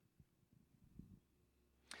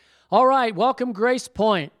All right, welcome Grace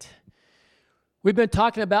Point. We've been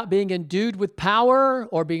talking about being endued with power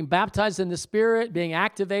or being baptized in the Spirit, being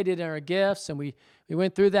activated in our gifts, and we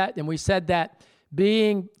went through that, and we said that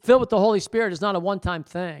being filled with the Holy Spirit is not a one-time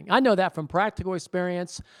thing. I know that from practical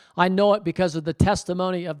experience. I know it because of the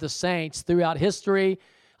testimony of the saints throughout history.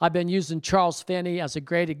 I've been using Charles Finney as a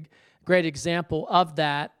great example of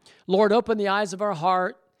that. Lord, open the eyes of our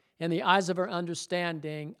heart and the eyes of our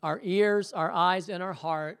understanding, our ears, our eyes, and our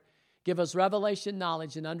heart. Give us revelation,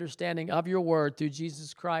 knowledge, and understanding of your word through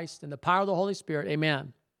Jesus Christ and the power of the Holy Spirit.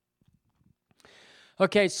 Amen.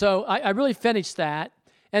 Okay, so I really finished that.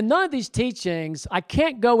 And none of these teachings, I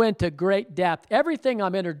can't go into great depth. Everything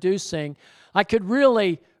I'm introducing, I could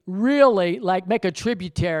really like make a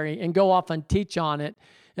tributary and go off and teach on it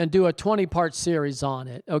and do a 20-part series on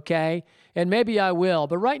it, okay? And maybe I will.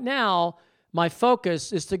 But right now, my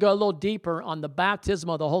focus is to go a little deeper on the baptism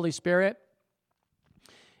of the Holy Spirit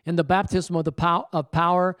and the baptism of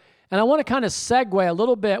power. And I want to kind of segue a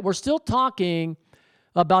little bit. We're still talking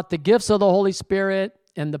about the gifts of the Holy Spirit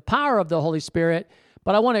and the power of the Holy Spirit,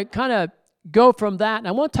 but I want to kind of go from that, and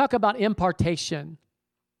I want to talk about impartation.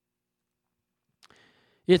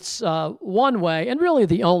 It's one way, and really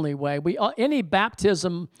the only way. Any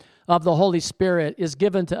baptism of the Holy Spirit is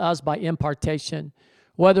given to us by impartation,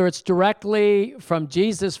 whether it's directly from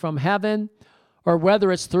Jesus from heaven or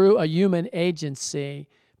whether it's through a human agency.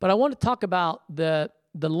 But I want to talk about the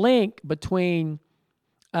link between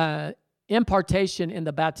impartation and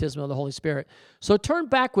the baptism of the Holy Spirit. So turn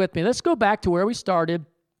back with me. Let's go back to where we started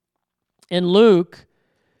in Luke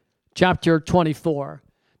chapter 24.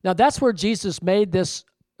 Now, that's where Jesus made this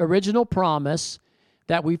original promise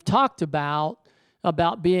that we've talked about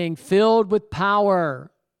being filled with power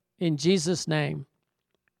in Jesus' name.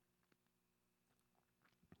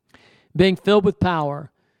 Being filled with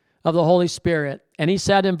power of the Holy Spirit. And he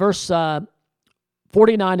said in verse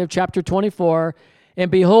 49 of chapter 24,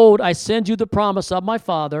 "And behold, I send you the promise of my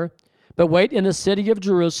Father, but wait in the city of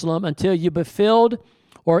Jerusalem until you be filled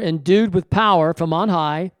or endued with power from on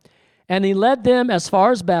high." And he led them as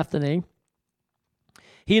far as Bethany.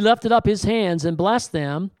 He lifted up his hands and blessed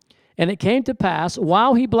them. And it came to pass,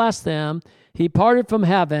 while he blessed them, he parted from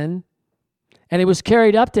heaven, and he was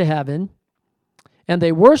carried up to heaven. And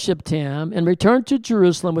they worshiped him and returned to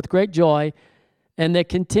Jerusalem with great joy, and they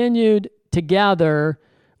continued together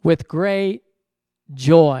with great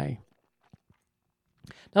joy.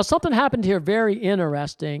 Now, something happened here very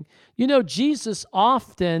interesting. You know, Jesus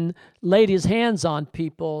often laid his hands on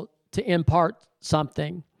people to impart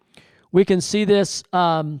something. We can see this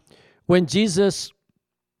when Jesus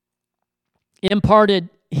imparted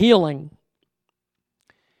healing.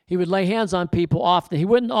 He would lay hands on people often. He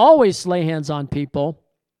wouldn't always lay hands on people,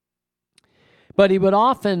 but he would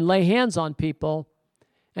often lay hands on people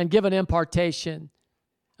and give an impartation.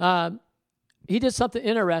 He did something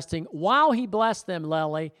interesting. While he blessed them,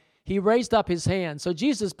 Lely, he raised up his hands. So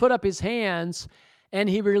Jesus put up his hands, and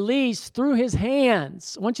he released through his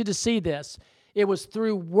hands. I want you to see this. It was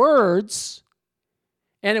through words,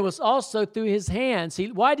 and it was also through his hands.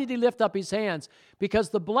 Why did he lift up his hands? Because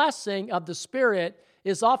the blessing of the Spirit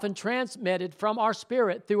is often transmitted from our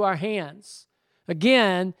spirit through our hands.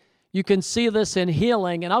 Again, you can see this in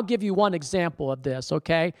healing, and I'll give you one example of this,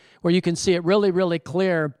 okay, where you can see it really, really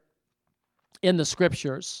clear in the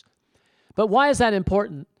Scriptures. But why is that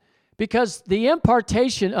important? Because the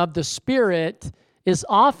impartation of the Spirit is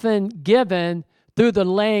often given through the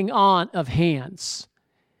laying on of hands.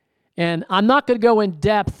 And I'm not going to go in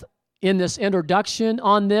depth in this introduction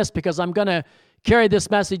on this because I'm going to carry this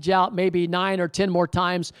message out maybe 9 or 10 more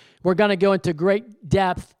times. We're going to go into great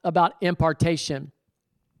depth about impartation.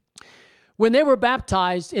 When they were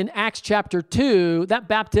baptized in Acts chapter 2, that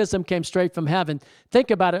baptism came straight from heaven. Think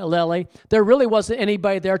about it, Lily. There really wasn't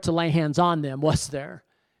anybody there to lay hands on them, was there?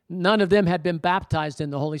 None of them had been baptized in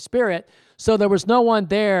the Holy Spirit, so there was no one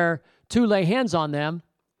there to lay hands on them.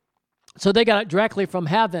 So they got it directly from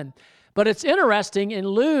heaven. But it's interesting, in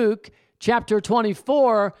Luke chapter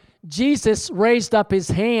 24, Jesus raised up his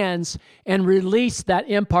hands and released that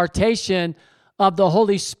impartation of the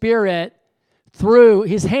Holy Spirit through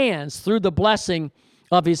his hands, through the blessing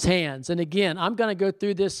of his hands. And again, I'm going to go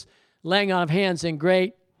through this laying on of hands in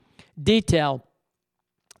great detail.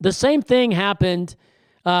 The same thing happened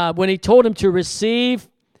when he told him to receive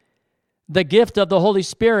the gift of the Holy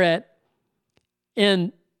Spirit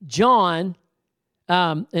in John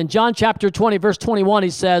chapter 20, verse 21,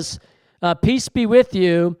 he says, "Peace be with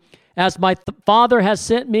you. As my Father has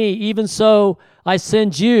sent me, even so I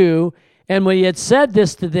send you." And when he had said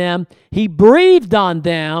this to them, he breathed on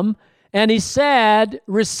them, and he said,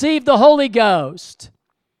 "Receive the Holy Ghost."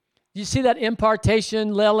 You see that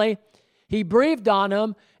impartation, Lily? He breathed on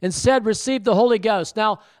him and said, receive the Holy Ghost.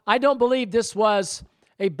 Now, I don't believe this was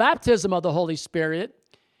a baptism of the Holy Spirit.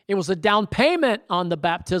 It was a down payment on the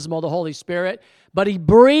baptism of the Holy Spirit, but he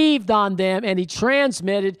breathed on them and he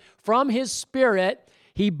transmitted from his Spirit.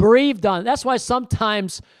 He breathed on. That's why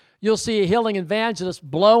sometimes you'll see a healing evangelist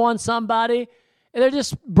blow on somebody, and they're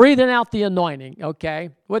just breathing out the anointing, okay?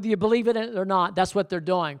 Whether you believe in it or not, that's what they're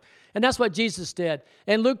doing. And that's what Jesus did.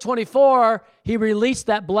 In Luke 24, he released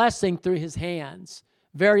that blessing through his hands.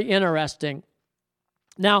 Very interesting.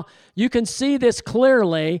 Now, you can see this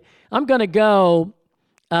clearly. I'm going to go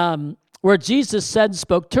where Jesus said and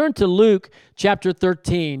spoke. Turn to Luke chapter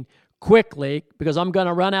 13 quickly, because I'm going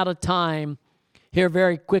to run out of time here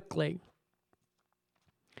very quickly.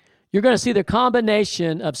 You're going to see the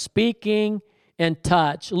combination of speaking and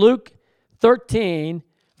touch. Luke 13,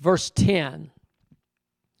 verse 10.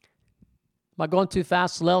 Am I going too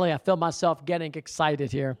fast, Lily? I feel myself getting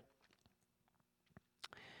excited here.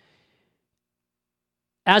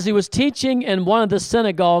 As he was teaching in one of the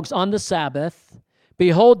synagogues on the Sabbath,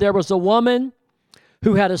 behold, there was a woman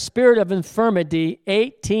who had a spirit of infirmity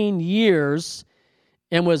 18 years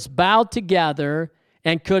and was bowed together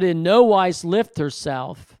and could in no wise lift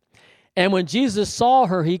herself. And when Jesus saw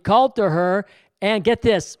her, he called to her, and get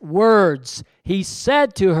this, words. He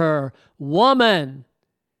said to her, woman,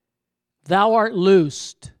 thou art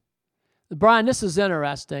loosed. Brian, this is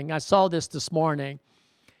interesting. I saw this morning.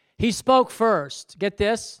 He spoke first. Get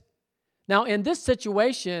this? Now, in this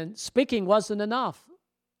situation, speaking wasn't enough,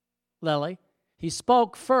 Lily. He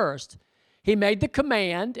spoke first. He made the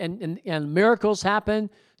command, and miracles happen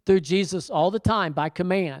through Jesus all the time by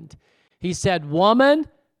command. He said, woman,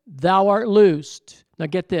 thou art loosed. Now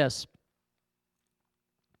get this.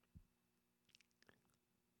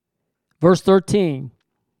 Verse 13.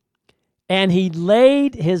 And he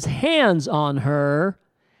laid his hands on her,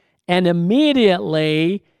 and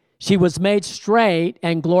immediately she was made straight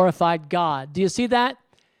and glorified God. Do you see that?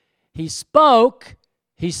 He spoke,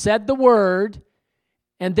 he said the word,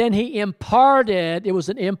 and then he imparted. It was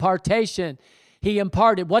an impartation. He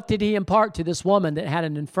imparted. What did he impart to this woman that had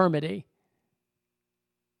an infirmity?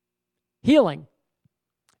 Healing.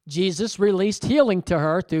 Jesus released healing to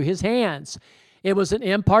her through his hands. It was an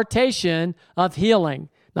impartation of healing.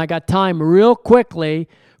 Now, I got time real quickly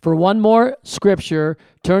for one more scripture.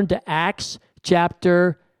 Turn to Acts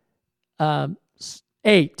chapter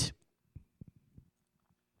 8.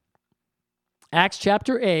 Acts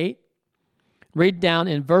chapter 8. Read down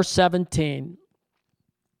in verse 17.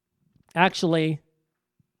 Actually,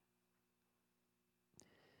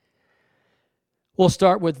 we'll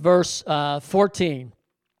start with verse 14.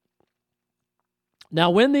 Now,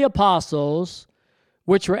 when the apostles,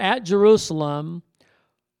 which were at Jerusalem,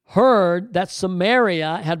 heard that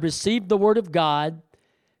Samaria had received the word of God,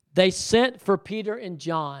 they sent for Peter and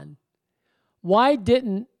John. Why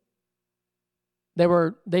didn't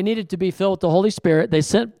they needed to be filled with the Holy Spirit. They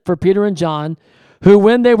sent for Peter and John, who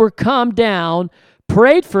when they were come down,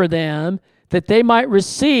 prayed for them that they might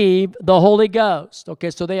receive the Holy Ghost.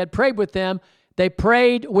 Okay, so they had prayed with them. They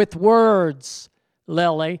prayed with words,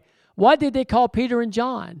 Lily. Why did they call Peter and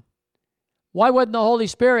John? Why wasn't the Holy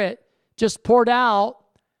Spirit just poured out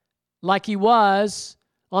like he was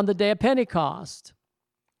on the day of Pentecost?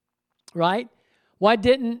 Right? Why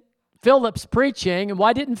didn't Philip's preaching, and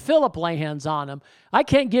why didn't Philip lay hands on him? I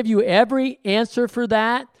can't give you every answer for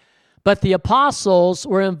that, but the apostles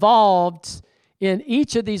were involved in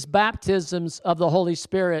each of these baptisms of the Holy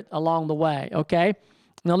Spirit along the way, okay?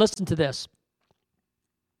 Now listen to this.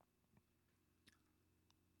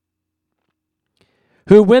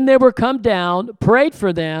 Who, when they were come down, prayed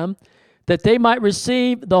for them that they might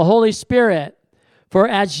receive the Holy Spirit. For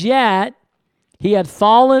as yet he had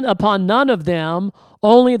fallen upon none of them,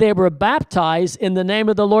 only they were baptized in the name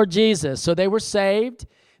of the Lord Jesus. So they were saved.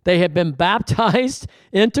 They had been baptized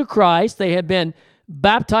into Christ. They had been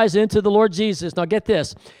baptized into the Lord Jesus. Now get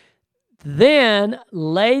this. Then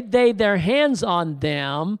laid they their hands on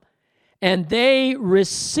them, and they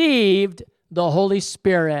received the Holy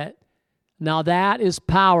Spirit. Now that is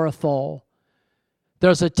powerful.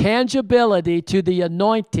 There's a tangibility to the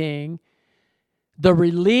anointing. The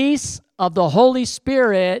release of the Holy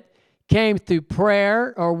Spirit came through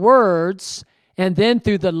prayer or words, and then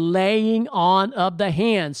through the laying on of the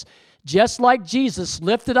hands. Just like Jesus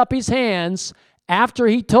lifted up his hands after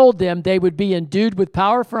he told them they would be endued with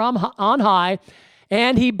power from on high,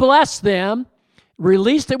 and he blessed them,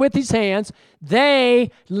 released it with his hands.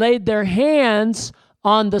 They laid their hands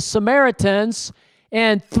on the Samaritans,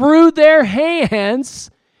 and through their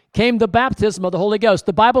hands came the baptism of the Holy Ghost.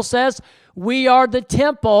 The Bible says we are the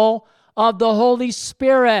temple of the Holy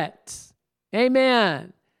Spirit.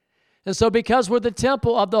 Amen. And so because we're the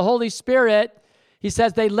temple of the Holy Spirit, he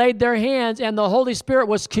says they laid their hands and the Holy Spirit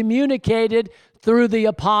was communicated through the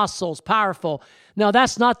apostles. Powerful. Now,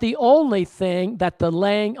 that's not the only thing that the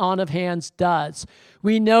laying on of hands does.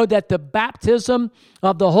 We know that the baptism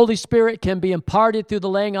of the Holy Spirit can be imparted through the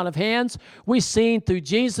laying on of hands. We've seen through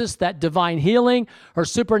Jesus that divine healing or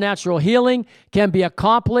supernatural healing can be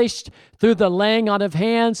accomplished through the laying on of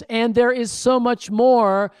hands. And there is so much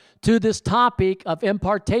more to this topic of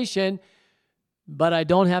impartation, but I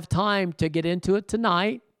don't have time to get into it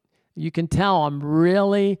tonight. You can tell I'm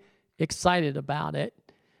really excited about it,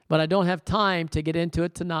 but I don't have time to get into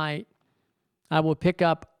it tonight. I will pick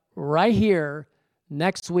up right here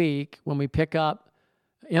next week when we pick up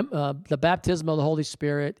the baptism of the Holy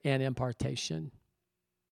Spirit and impartation.